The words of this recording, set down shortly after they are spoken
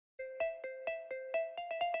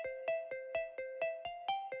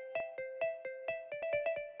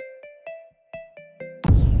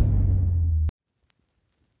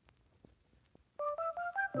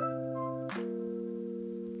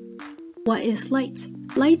What is light?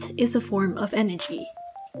 Light is a form of energy.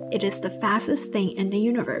 It is the fastest thing in the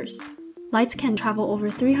universe. Light can travel over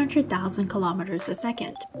 300,000 kilometers a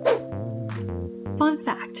second. Fun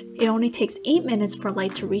fact, it only takes 8 minutes for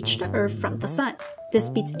light to reach the Earth from the Sun. This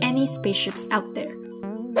beats any spaceships out there.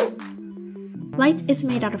 Light is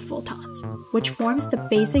made out of photons, which forms the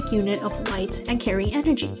basic unit of light and carry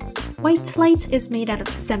energy. White light is made out of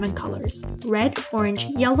 7 colors: red, orange,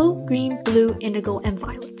 yellow, green, blue, indigo, and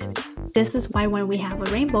violet. This is why when we have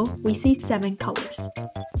a rainbow, we see 7 colors.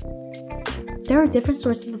 There are different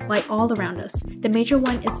sources of light all around us. The major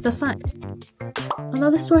one is the sun.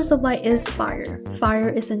 Another source of light is fire. Fire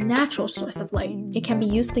is a natural source of light. It can be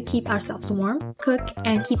used to keep ourselves warm, cook,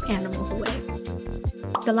 and keep animals away.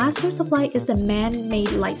 The last source of light is the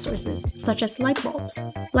man-made light sources, such as light bulbs.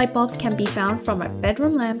 Light bulbs can be found from our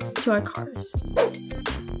bedroom lamps to our cars.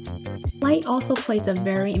 Light also plays a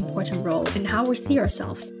very important role in how we see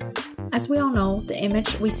ourselves. As we all know, the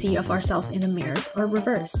image we see of ourselves in the mirrors are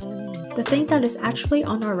reversed. The thing that is actually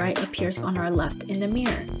on our right appears on our left in the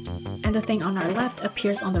mirror, and the thing on our left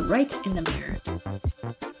appears on the right in the mirror.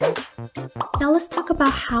 Now let's talk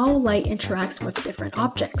about how light interacts with different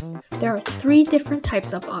objects. There are 3 different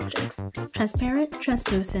types of objects: transparent,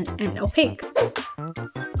 translucent, and opaque.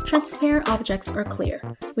 Transparent objects are clear.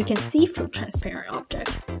 We can see through transparent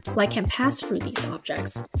objects. Light can pass through these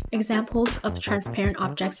objects. Examples of transparent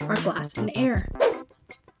objects are glass and air.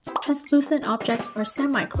 Translucent objects are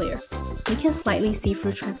semi-clear. We can slightly see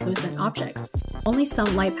through translucent objects. Only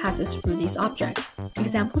some light passes through these objects.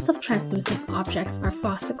 Examples of translucent objects are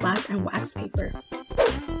frosted glass and wax paper.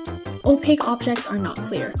 Opaque objects are not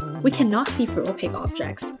clear. We cannot see through opaque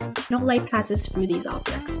objects. No light passes through these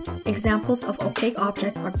objects. Examples of opaque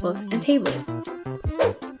objects are books and tables.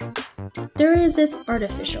 There is this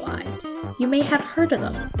artificial eyes. You may have heard of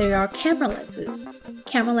them. They are camera lenses.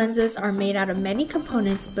 Camera lenses are made out of many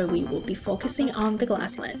components, but we will be focusing on the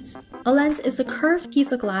glass lens. A lens is a curved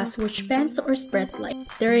piece of glass which bends or spreads light.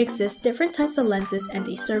 There exist different types of lenses and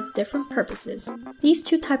they serve different purposes. These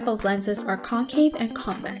 2 types of lenses are concave and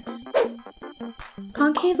convex.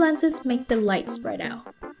 Concave lenses make the light spread out.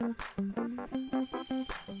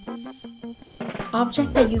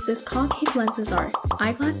 Objects that uses concave lenses are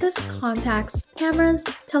eyeglasses, contacts, cameras,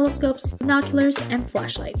 telescopes, binoculars, and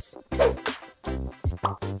flashlights.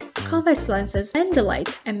 Convex lenses bend the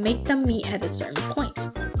light and make them meet at a certain point.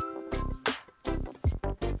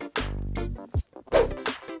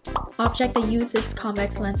 Objects that uses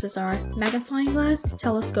convex lenses are magnifying glass,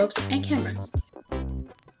 telescopes, and cameras.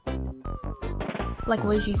 Like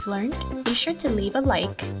what you've learned, be sure to leave a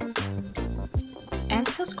like and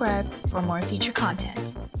subscribe for more future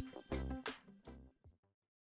content.